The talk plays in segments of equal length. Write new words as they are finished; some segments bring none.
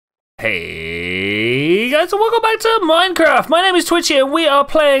Hey guys, and welcome back to Minecraft. My name is Twitchi and we are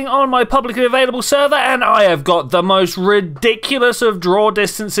playing on my publicly available server, and I have got the most ridiculous of draw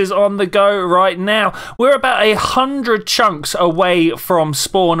distances on the go right now. We're about 100 chunks away from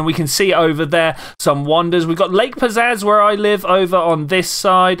spawn, and we can see over there some wonders. We've got Lake Pizzazz where I live over on this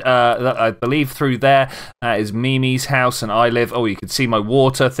side. I believe through there is Mimi's house, and I live, you can see my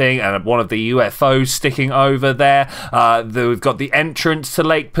water thing and one of the UFOs sticking over there. We've got the entrance to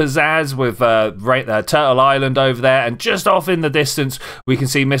Lake Pizzazz with Turtle Island over there, and just off in the distance we can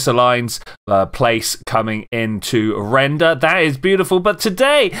see Misaligne's place coming into render. That is beautiful. But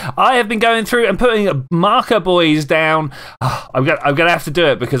today I have been going through and putting marker buoys down. I'm gonna have to do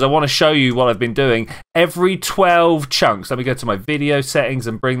it because I want to show you what I've been doing. Every 12 chunks. Let me go to my video settings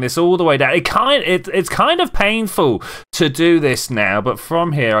and bring this all the way down. It's kind of painful to do this now, but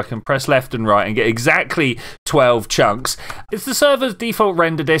from here I can press left and right and get exactly 12 chunks. It's the server's default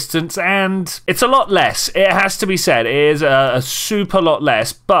render distance, and it's a lot less. It has to be said. It is a super lot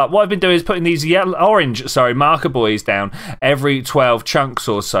less. But what I've been doing is putting these orange marker buoys down every 12 chunks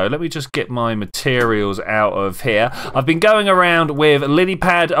or so. Let me just get my materials out of here. I've been going around with lily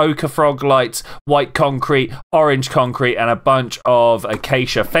pad, ochre frog lights, white concrete, orange concrete, and a bunch of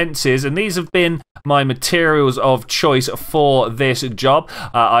acacia fences, and these have been my materials of choice for this job.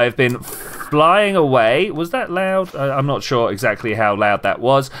 I have been flying away. Was that loud? I'm not sure exactly how loud that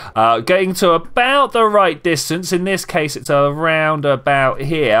was. Getting to about the right distance. In this case, it's around about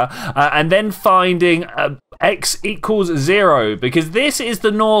here. And then finding x equals 0, because this is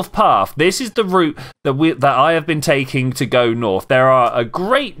the north path. This is the route that I have been taking to go north. There are a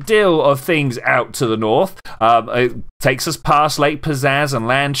great deal of things out to the north. It takes us past Lake Pizzazz and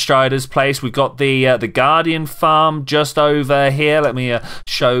Landstrider's place. We've got the Guardian farm just over here. Let me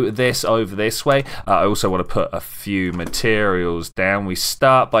show this over this way. I also want to put a few materials down. We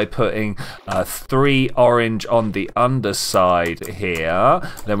start by putting 3 orange on the underside here.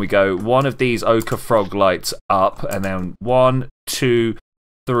 Then we go one of these ochre frog lights up, and then 1, 2,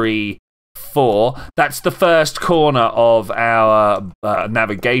 3, 4. That's the first corner of our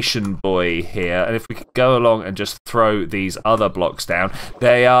navigation buoy here. And if we could go along and just throw these other blocks down,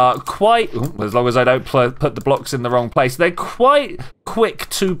 they are quite, as long as I don't put the blocks in the wrong place, they're quite quick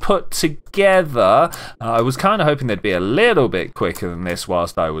to put together. I was kind of hoping they'd be a little bit quicker than this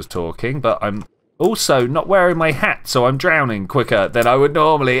whilst I was talking, but I'm also not wearing my hat, so I'm drowning quicker than I would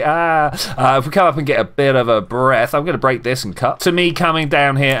normally. If we come up and get a bit of a breath, I'm going to break this and cut to me coming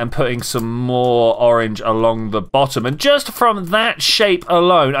down here and putting some more orange along the bottom. And just from that shape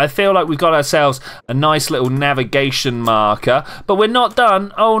alone, I feel like we've got ourselves a nice little navigation marker. But we're not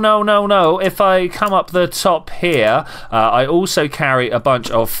done. Oh, no, no, no. If I come up the top here, I also carry a bunch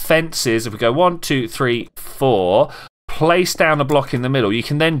of fences. If we go 1, 2, 3, 4... place down a block in the middle, you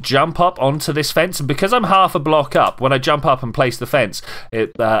can then jump up onto this fence, and because I'm half a block up, when I jump up and place the fence,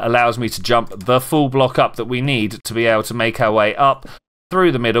 it allows me to jump the full block up that we need to be able to make our way up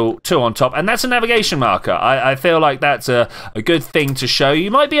through the middle to on top, and that's a navigation marker. I feel like that's a good thing to show.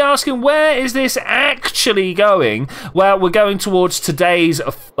 You might be asking, where is this actually going? Well, we're going towards today's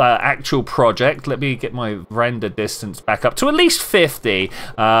actual project. Let me get my render distance back up to at least 50.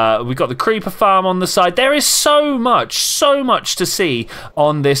 We've got the creeper farm on the side. There is so much to see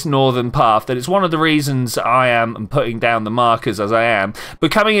on this northern path that it's one of the reasons I am putting down the markers as I am.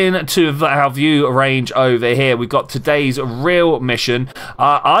 But coming into our view range over here, we've got today's real mission.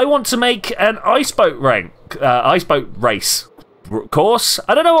 I want to make an ice boat race course.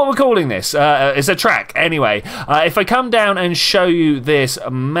 I don't know what we're calling this. It's a track. Anyway, if I come down and show you this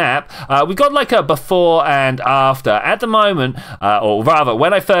map, we've got like a before and after. At the moment, or rather,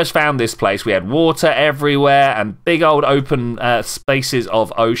 when I first found this place, we had water everywhere and big old open spaces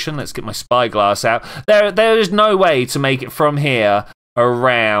of ocean. Let's get my spyglass out. There is no way to make it from here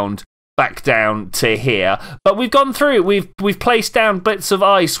around back down to here, but we've gone through. We've placed down bits of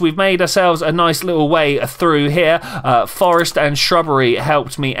ice. We've made ourselves a nice little way through here. Forest and shrubbery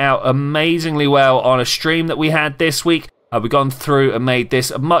helped me out amazingly well on a stream that we had this week. We've gone through and made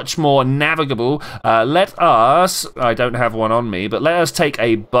this much more navigable. Let us, I don't have one on me, but let us take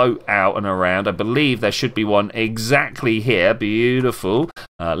a boat out and around. I believe there should be one exactly here. Beautiful.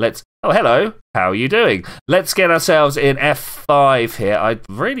 Oh, hello. How are you doing? Let's get ourselves in F5 here. I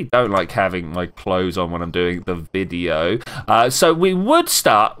really don't like having my clothes on when I'm doing the video. So we would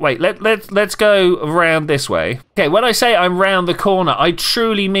start... Wait, let's go around this way. Okay, when I say I'm round the corner, I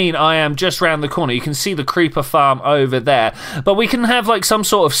truly mean I am just round the corner. You can see the creeper farm over there. But we can have like some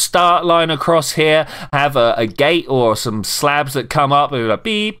sort of start line across here, have a gate or some slabs that come up and like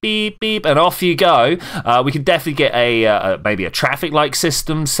beep, beep, beep, and off you go. We can definitely get maybe a traffic light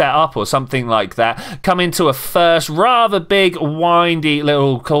system set up. up or something like that. Come into a first rather big windy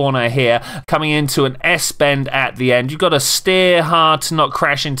little corner here, coming into an S-bend at the end. You've got to steer hard to not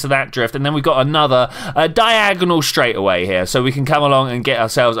crash into that drift, and then we've got another diagonal straightaway here, so we can come along and get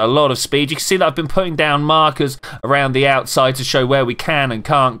ourselves a lot of speed. You can see that I've been putting down markers around the outside to show where we can and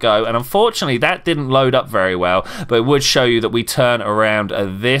can't go, and unfortunately that didn't load up very well, but it would show you that we turn around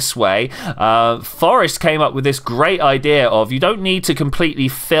this way. Forrest came up with this great idea of you don't need to completely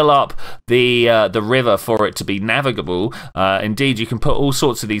fill up the river for it to be navigable. Indeed, you can put all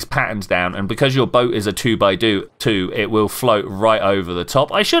sorts of these patterns down, and because your boat is a 2x2, it will float right over the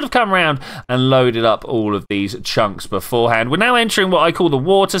top. I should have come around and loaded up all of these chunks beforehand. We're now entering what I call the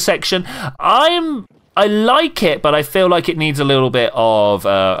water section. I like it, but I feel like it needs a little bit of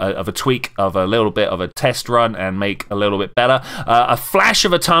a tweak, of a little bit of a test run and make a little bit better. A flash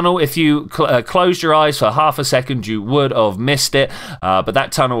of a tunnel, if you closed your eyes for half a second, you would have missed it, but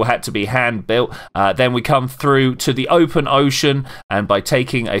that tunnel had to be hand-built. Then we come through to the open ocean, and by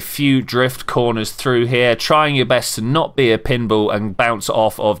taking a few drift corners through here, trying your best to not be a pinball and bounce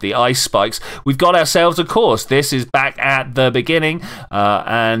off of the ice spikes, we've got ourselves a course. This is back at the beginning,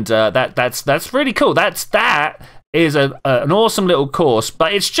 and that's really cool. That is an awesome little course,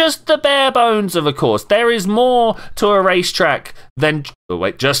 but it's just the bare bones of a course. There is more to a racetrack than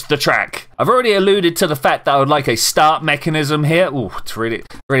just the track. I've already alluded to the fact that I would like a start mechanism here. Ooh, it's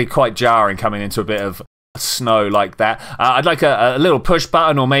really quite jarring coming into a bit of snow like that. I'd like a little push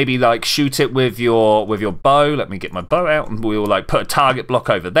button, or maybe like shoot it with your bow. Let me get my bow out, and we'll like put a target block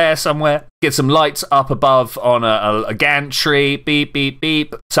over there somewhere. Get some lights up above on a gantry. Beep, beep,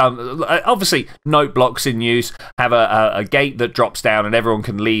 beep. Some obviously note blocks in use. Have a gate that drops down and everyone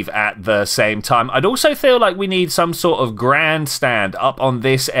can leave at the same time. I'd also feel like we need some sort of grandstand up on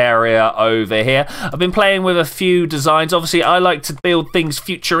this area over here. I've been playing with a few designs. Obviously, I like to build things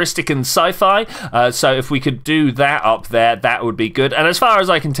futuristic and sci-fi. So if we could do that up there, that would be good. And as far as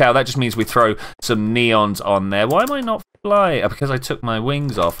I can tell, that just means we throw some neons on there. Why am I not fly? Because I took my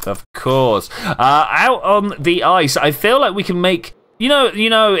wings off, of course. Out on the ice, I feel like we can make, you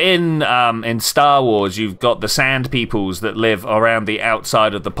know, in Star Wars, you've got the sand peoples that live around the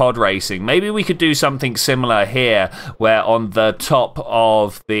outside of the pod racing. Maybe we could do something similar here, where on the top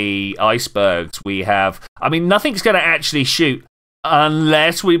of the icebergs we have, I mean, nothing's going to actually shoot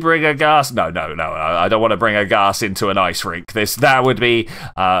unless we bring a gas. No, I don't want to bring a gas into an ice rink. That would be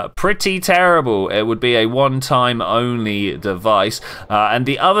pretty terrible. It would be a one-time only device. And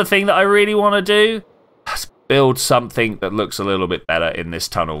the other thing that I really want to do is build something that looks a little bit better in this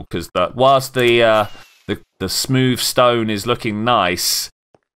tunnel, because whilst the smooth stone is looking nice,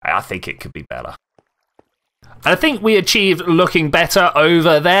 I think it could be better. I think we achieved looking better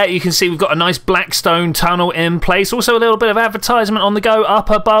over there. You can see we've got a nice black stone tunnel in place. Also a little bit of advertisement on the go up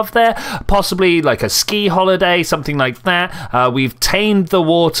above there. Possibly like a ski holiday, something like that. We've tamed the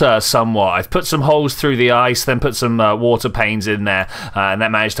water somewhat. I've put some holes through the ice, then put some water panes in there, and that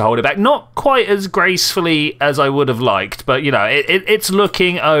managed to hold it back. Not quite as gracefully as I would have liked, but you know, it's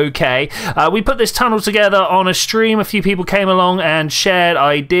looking okay. We put this tunnel together on a stream. A few people came along and shared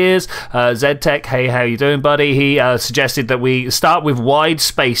ideas. ZTech, hey, how you doing, buddy? He suggested that we start with wide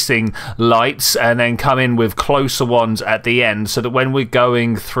spacing lights and then come in with closer ones at the end, so that when we're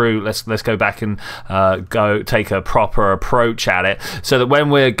going through, let's go back and go take a proper approach at it, so that when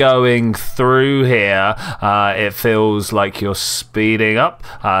we're going through here, it feels like you're speeding up.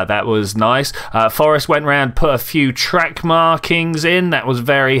 That was nice. Forrest went around, put a few track markings in. That was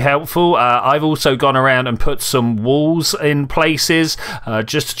very helpful. I've also gone around and put some walls in places,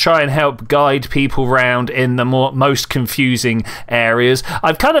 just to try and help guide people around in the most confusing areas.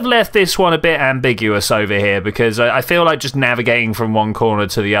 I've kind of left this one a bit ambiguous over here, because I feel like just navigating from one corner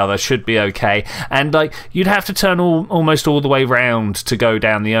to the other should be okay, and like you'd have to turn almost all the way round to go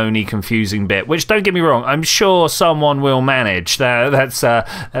down the only confusing bit, which, don't get me wrong, I'm sure someone will manage. That's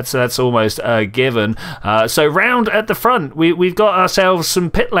almost a given. So round at the front, we've got ourselves some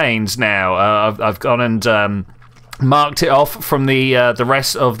pit lanes now. I've gone and marked it off from the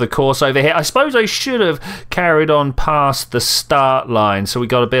rest of the course over here. I suppose I should have carried on past the start line, so we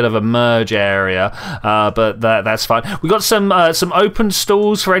got a bit of a merge area, but that's fine. We got some open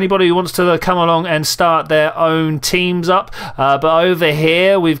stalls for anybody who wants to come along and start their own teams up. But over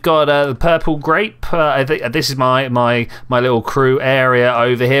here we've got the purple grape I think this is my little crew area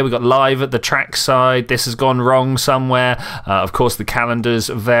over here. We've got live at the trackside. This has gone wrong somewhere. Of course, the calendar's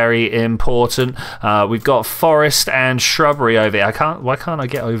very important. We've got forest and shrubbery over here. Why can't I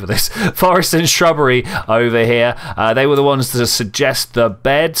get over this? Forest and shrubbery over here. They were the ones to suggest the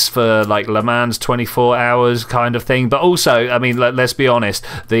beds for like Le Mans 24 hours kind of thing. But also, I mean, let's be honest,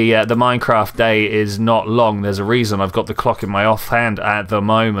 the Minecraft day is not long. There's a reason I've got the clock in my offhand at the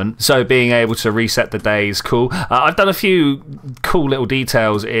moment. So being able to reset the day is cool. I've done a few cool little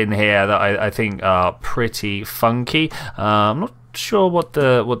details in here that I think are pretty funky. I'm not sure what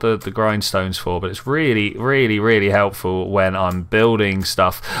the grindstone's for, but it's really helpful when I'm building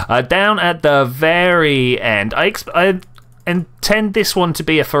stuff. Down at the very end, I intend this one to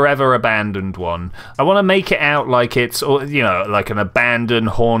be a forever abandoned one. I want to make it out like it's, you know, like an abandoned,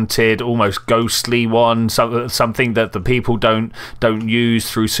 haunted, almost ghostly one, something that the people don't use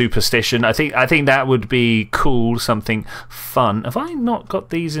through superstition. I think that would be cool, something fun. Have I not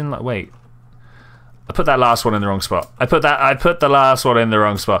got these in? Like, wait, I put that last one in the wrong spot. I put the last one in the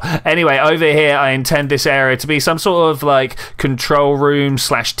wrong spot. Anyway, over here I intend this area to be some sort of like control room /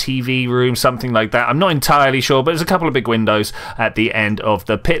 TV room, something like that. I'm not entirely sure, but there's a couple of big windows at the end of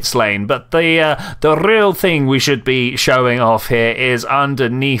the pits lane. But the real thing we should be showing off here is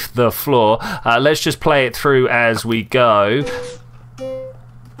underneath the floor. Let's just play it through as we go.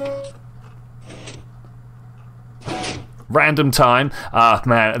 Random time.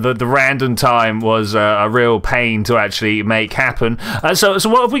 Man, the random time was a real pain to actually make happen. So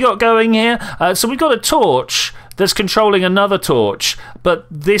what have we got going here? So we've got a torch that's controlling another torch, but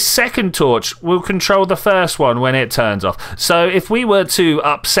this second torch will control the first one when it turns off. So if we were to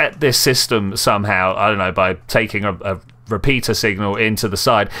upset this system somehow, I don't know, by taking a repeater signal into the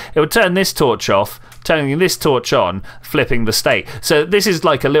side, it would turn this torch off, turning this torch on, flipping the state. So this is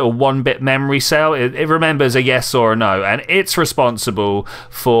like a little 1-bit memory cell. It remembers a yes or a no, and it's responsible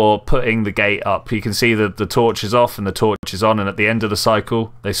for putting the gate up. You can see that the torch is off and the torch is on, and at the end of the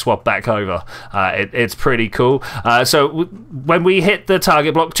cycle they swap back over. It's pretty cool. So when we hit the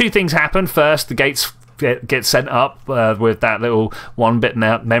target block, two things happen. First, the gates get sent up with that little 1-bit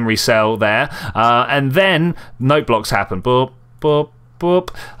memory cell there, and then note blocks happen. Boop, boop,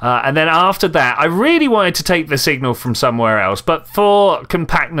 boop. And then after that, I really wanted to take the signal from somewhere else, but for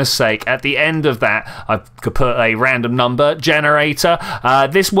compactness sake, at the end of that, I could put a random number generator.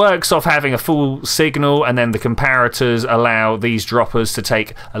 This works off having a full signal, and then the comparators allow these droppers to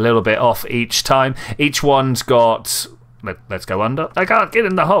take a little bit off each time. Each one's got... Let's go under. I can't get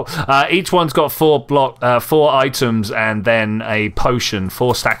in the hole. Each one's got 4 items and then a potion,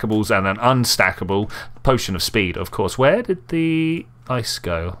 4 stackables and an unstackable potion of speed, of course. Where did the ice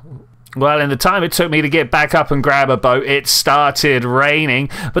go? Well, in the time it took me to get back up and grab a boat, it started raining.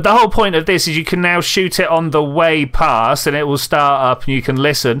 But the whole point of this is you can now shoot it on the way past and it will start up and you can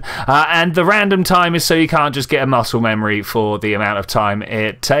listen. And the random time is so you can't just get a muscle memory for the amount of time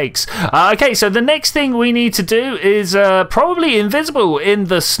it takes. Okay, so the next thing we need to do is probably invisible in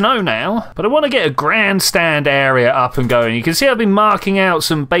the snow now. But I want to get a grandstand area up and going. You can see I've been marking out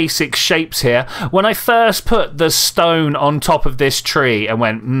some basic shapes here. When I first put the stone on top of this tree and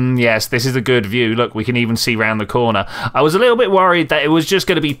went, yes, this is a good view. Look, we can even see round the corner. I was a little bit worried that it was just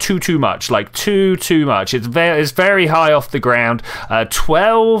going to be too much, like too much. It's very high off the ground,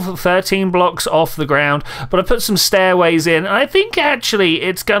 12, 13 blocks off the ground, but I put some stairways in, and I think actually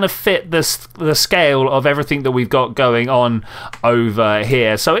it's going to fit the scale of everything that we've got going on over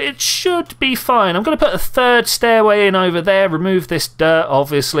here, so it should be fine. I'm going to put a third stairway in over there, remove this dirt,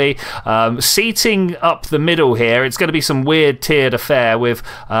 obviously. Seating up the middle here, it's going to be some weird tiered affair with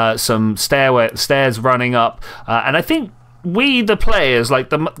some stairs running up, and I think we, the players, like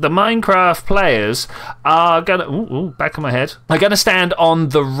the Minecraft players, are gonna back of my head, are gonna stand on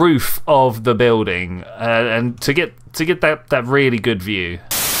the roof of the building, and to get that really good view.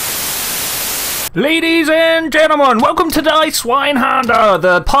 Ladies and gentlemen, welcome to Die Swinehunter,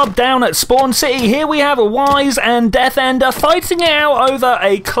 the pub down at Spawn City. Here we have a Wise and Death Ender fighting it out over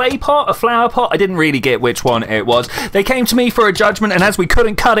a clay pot, a flower pot. I didn't really get which one it was. They came to me for a judgment, and as we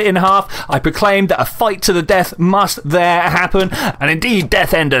couldn't cut it in half, I proclaimed that a fight to the death must there happen, and indeed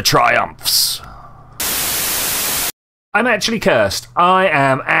Death Ender triumphs. I'm actually cursed. I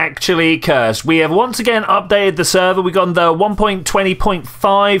am actually cursed. We have once again updated the server. We've gone the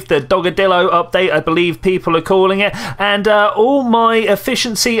 1.20.5, the Dogadillo update, I believe people are calling it. And all my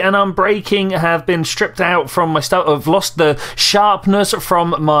efficiency and unbreaking have been stripped out from my stuff. I've lost the sharpness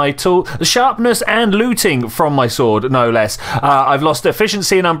from my tool. The sharpness and looting from my sword, no less. I've lost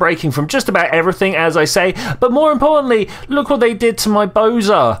efficiency and unbreaking from just about everything, as I say. But more importantly, look what they did to my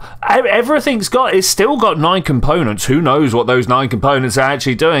bowser. it's still got 9 components. Who knows what those 9 components are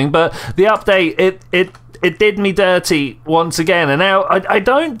actually doing? But the update, it did me dirty once again, and now I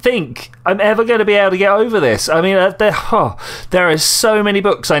don't think I'm ever going to be able to get over this. I mean, there are so many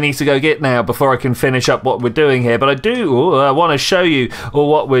books I need to go get now before I can finish up what we're doing here, but I want to show you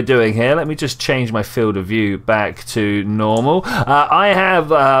what we're doing here. Let me just change my field of view back to normal. I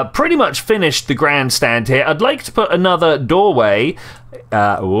have pretty much finished the grandstand here. I'd like to put another doorway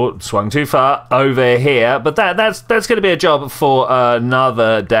swung too far over here, but that's going to be a job for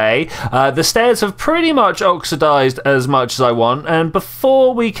another day. The stairs have pretty much oxidized as much as I want, and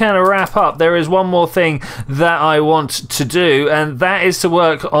before we can wrap up, there is one more thing that I want to do, and that is to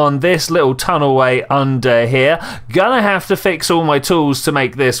work on this little tunnelway under here. Gonna have to fix all my tools to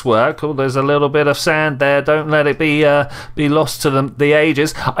make this work. Oh, there's a little bit of sand there. Don't let it be lost to the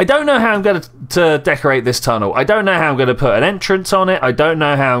ages. I don't know how I'm going to decorate this tunnel. I don't know how I'm going to put an entrance on it. I don't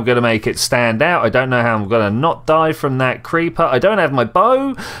know how I'm going to make it stand out. I don't know how I'm going to not die from that creeper. I don't have my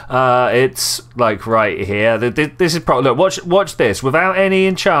bow. It's like right here. This is probably, look, watch this. Without any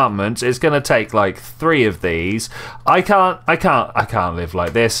enchantments, it's going to take like 3 of these. I can't live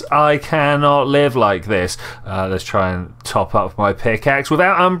like this. I cannot live like this. Let's try and top up my pickaxe.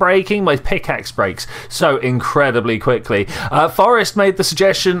 Without unbreaking, my pickaxe breaks so incredibly quickly. Forrest made the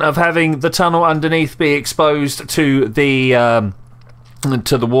suggestion of having the tunnel underneath be exposed to the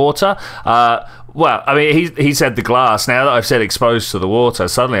water. Well, I mean, he said the glass. Now that I've said exposed to the water,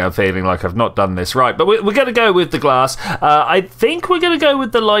 suddenly I'm feeling like I've not done this right. But we're going to go with the glass. I think we're going to go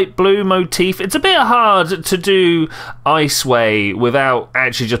with the light blue motif. It's a bit hard to do Iceway without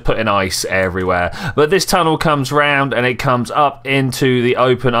actually just putting ice everywhere. But this tunnel comes round and it comes up into the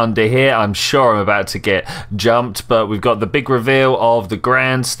open under here. I'm sure I'm about to get jumped, but we've got the big reveal of the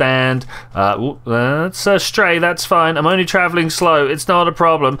grandstand. That's a stray. That's fine. I'm only travelling slow. It's not a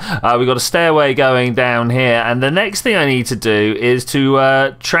problem. We've got a stairway going down here, and the next thing I need to do is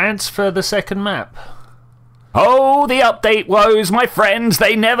to transfer the second map. Oh, the update woes, my friends,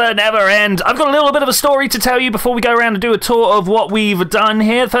 they never end. I've got a little bit of a story to tell you before we go around and do a tour of what we've done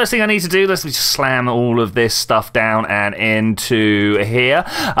here. The first thing I need to do, let's just slam all of this stuff down and into here.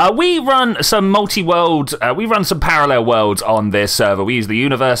 We run some multi-world, we run some parallel worlds on this server. We use the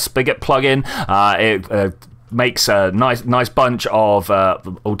Universe Spigot plugin. It makes a nice bunch of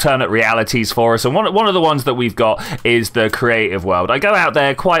alternate realities for us, and one of the ones that we've got is the creative world. I go out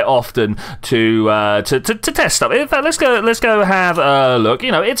there quite often to test stuff. In fact, let's go have a look.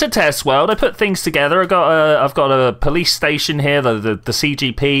 You know, it's a test world. I put things together. I've got a police station here, the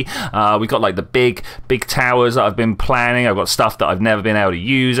CGP. We've got like the big towers that I've been planning. I've got stuff that I've never been able to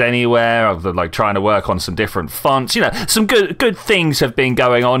use anywhere. I've been like trying to work on some different fonts. You know, some good things have been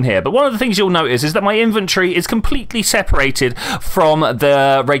going on here. But one of the things you'll notice is that my inventory is completely separated from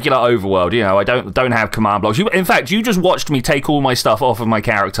the regular overworld. You know, I don't have command blocks. In fact, you just watched me take all my stuff off of my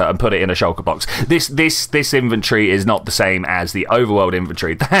character and put it in a shulker box. This inventory is not the same as the overworld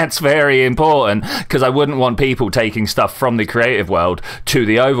inventory. That's very important, because I wouldn't want people taking stuff from the creative world to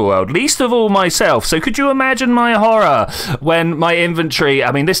the overworld, least of all myself. So could you imagine my horror when my inventory,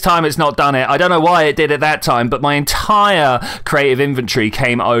 I mean, this time it's not done it. I don't know why it did it that time, but my entire creative inventory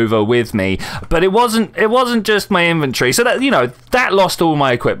came over with me. But it wasn't just my inventory, so that, you know, that lost all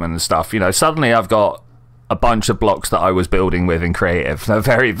my equipment and stuff. You know, suddenly I've got a bunch of blocks that I was building with in creative. So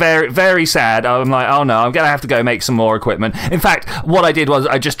very, very, very sad. I'm like, oh no, I'm gonna have to go make some more equipment. In fact, what I did was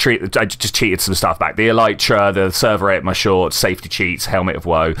I just cheated some stuff back. The elytra, the serverate, my shorts, safety cheats, helmet of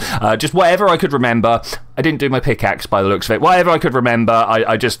woe, just whatever I could remember. I didn't do my pickaxe by the looks of it. Whatever I could remember,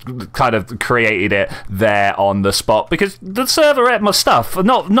 I just kind of created it there on the spot, because the server ate my stuff.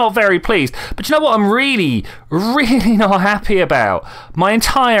 Not very pleased. But you know what I'm really, really not happy about? My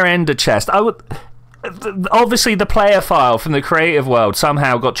entire ender chest. Obviously, the player file from the creative world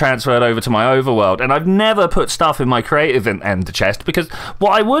somehow got transferred over to my overworld, and I've never put stuff in my creative ender chest, because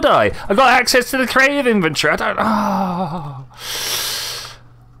why would I? I've got access to the creative inventory. I don't. Oh.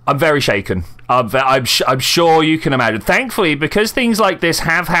 I'm very shaken. I'm sure you can imagine. Thankfully, because things like this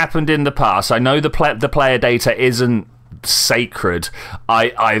have happened in the past, I know the player data isn't sacred.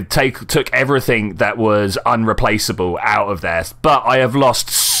 I took everything that was unreplaceable out of there, but I have lost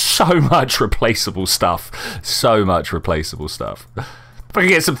so much replaceable stuff. So much replaceable stuff. If I could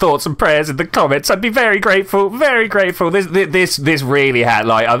get some thoughts and prayers in the comments, I'd be very grateful. Very grateful. This really had,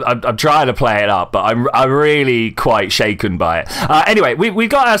 like, I'm trying to play it up, but I'm really quite shaken by it. Anyway, we've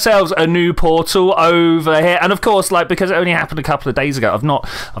got ourselves a new portal over here, and of course, like, because it only happened a couple of days ago, I've not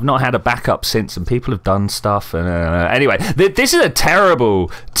had a backup since, and people have done stuff. And anyway, this is a terrible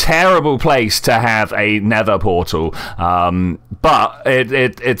place to have a Nether portal. But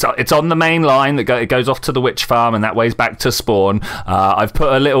it's on the main line that it goes off to the witch farm, and that way's back to spawn. I've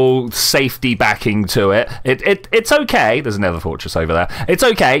put a little safety backing to it. It's okay. There's a Nether fortress over there. It's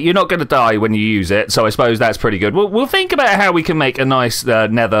okay. You're not going to die when you use it, so I suppose that's pretty good. We'll think about how we can make a nice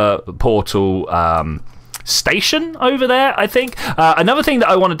Nether portal station over there, I think. Another thing that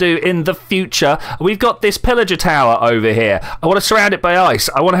I want to do in the future, we've got this pillager tower over here. I want to surround it by ice.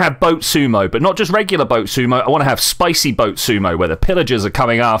 I want to have boat sumo, but not just regular boat sumo. I want to have spicy boat sumo where the pillagers are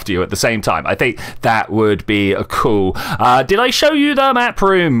coming after you at the same time. I think that would be cool. Did I show you the map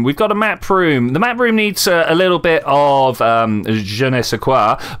room? We've got a map room. The map room needs a little bit of je ne sais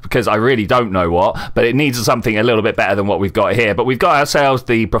quoi, because I really don't know what, but it needs something a little bit better than what we've got here. But we've got ourselves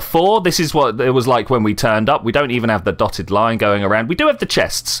the before. This is what it was like when we turned up. We don't even have the dotted line going around. We do have the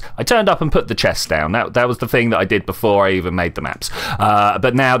chests. I turned up and put the chests down. That was the thing that I did before I even made the maps.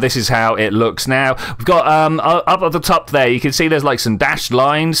 But now this is how it looks now. We've got up at the top there, you can see there's like some dashed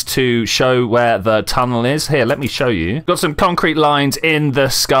lines to show where the tunnel is. Here, let me show you. Got some concrete lines in the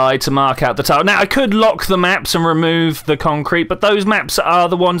sky to mark out the tunnel. Now, I could lock the maps and remove the concrete, but those maps are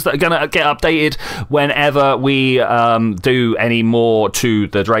the ones that are going to get updated whenever we do any more to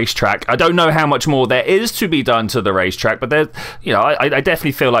the racetrack. I don't know how much more there is to be done to the racetrack, but there's, you know, I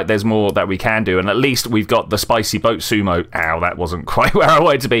definitely feel like there's more that we can do, and at least we've got the spicy boat sumo. Ow, that wasn't quite where I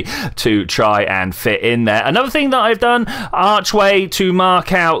wanted to be, to try and fit in there. Another thing that I've done, archway to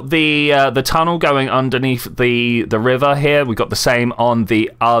mark out the tunnel going underneath the river here. We've got the same on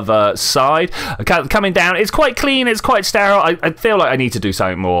the other side. Coming down, it's quite clean, it's quite sterile. I feel like I need to do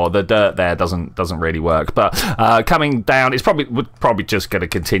something more. The dirt there doesn't really work, but coming down, it's probably just going to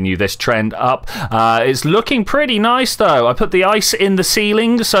continue this trend up. It's looking pretty nice though. I put the ice in the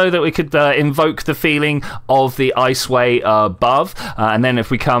ceiling so that we could invoke the feeling of the iceway above, and then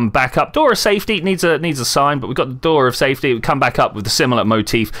if we come back up, door of safety needs a sign, but we've got the door of safety. We come back up with the similar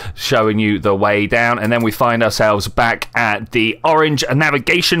motif showing you the way down, and then we find ourselves back at the orange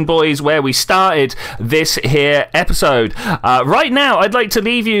navigation buoys where we started this here episode. Right now I'd like to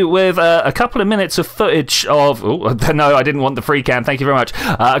leave you with a couple of minutes of footage of no, I didn't want the free cam, thank you very much.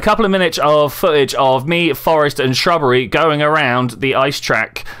 A couple of minutes of footage of me, forest and shrubbery going around the ice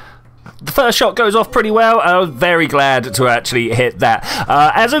track. The first shot goes off pretty well. I was very glad to actually hit that.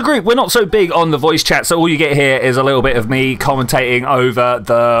 As a group, we're not so big on the voice chat, so all you get here is a little bit of me commentating over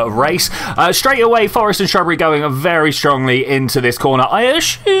the race. Straight away, forest and shrubbery going very strongly into this corner. I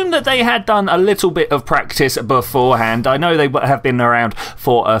assume that they had done a little bit of practice beforehand. I know they have been around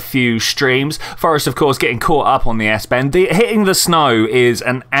for a few streams. Forest, of course, getting caught up on the S-bend. Hitting the snow is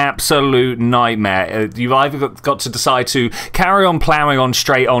an absolute nightmare. You've either got to decide to carry on ploughing on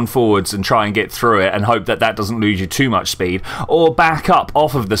straight on forwards and try and get through it and hope that doesn't lose you too much speed, or back up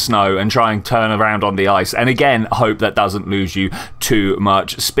off of the snow and try and turn around on the ice and again hope that doesn't lose you too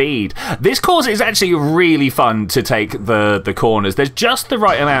much speed. This course is actually really fun to take the corners. There's just the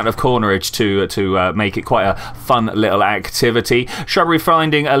right amount of cornerage to make it quite a fun little activity. Shrubbery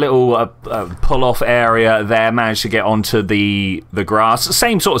finding a little pull-off area there, managed to get onto the grass.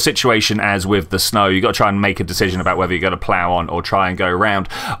 Same sort of situation as with the snow. You've got to try and make a decision about whether you're going to plough on or try and go around.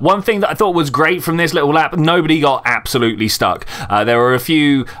 One thing that I thought was great from this little lap, nobody got absolutely stuck. There were a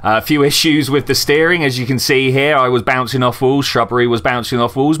few issues with the steering, as you can see here. I was bouncing off walls, shrubbery was bouncing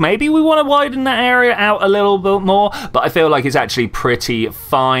off walls. Maybe we want to widen that area out a little bit more, but I feel like it's actually pretty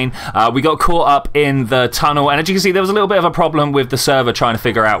fine. We got caught up in the tunnel, and as you can see, there was a little bit of a problem with the server trying to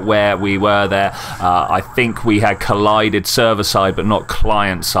figure out where we were there. I think we had collided server side, but not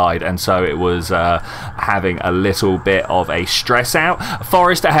client side, and so it was having a little bit of a stress out.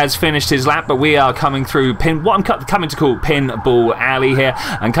 Forrester has finished his lap, but we are coming through what I'm coming to call Pinball Alley here,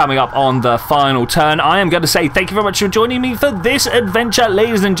 and coming up on the final turn. I am going to say thank you very much for joining me for this adventure,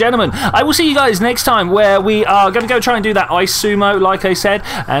 ladies and gentlemen. I will see you guys next time, where we are going to go try and do that ice sumo, like I said,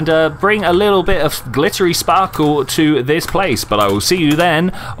 and bring a little bit of glittery sparkle to this place. But I will see you then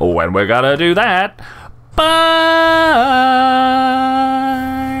when we're going to do that. Bye!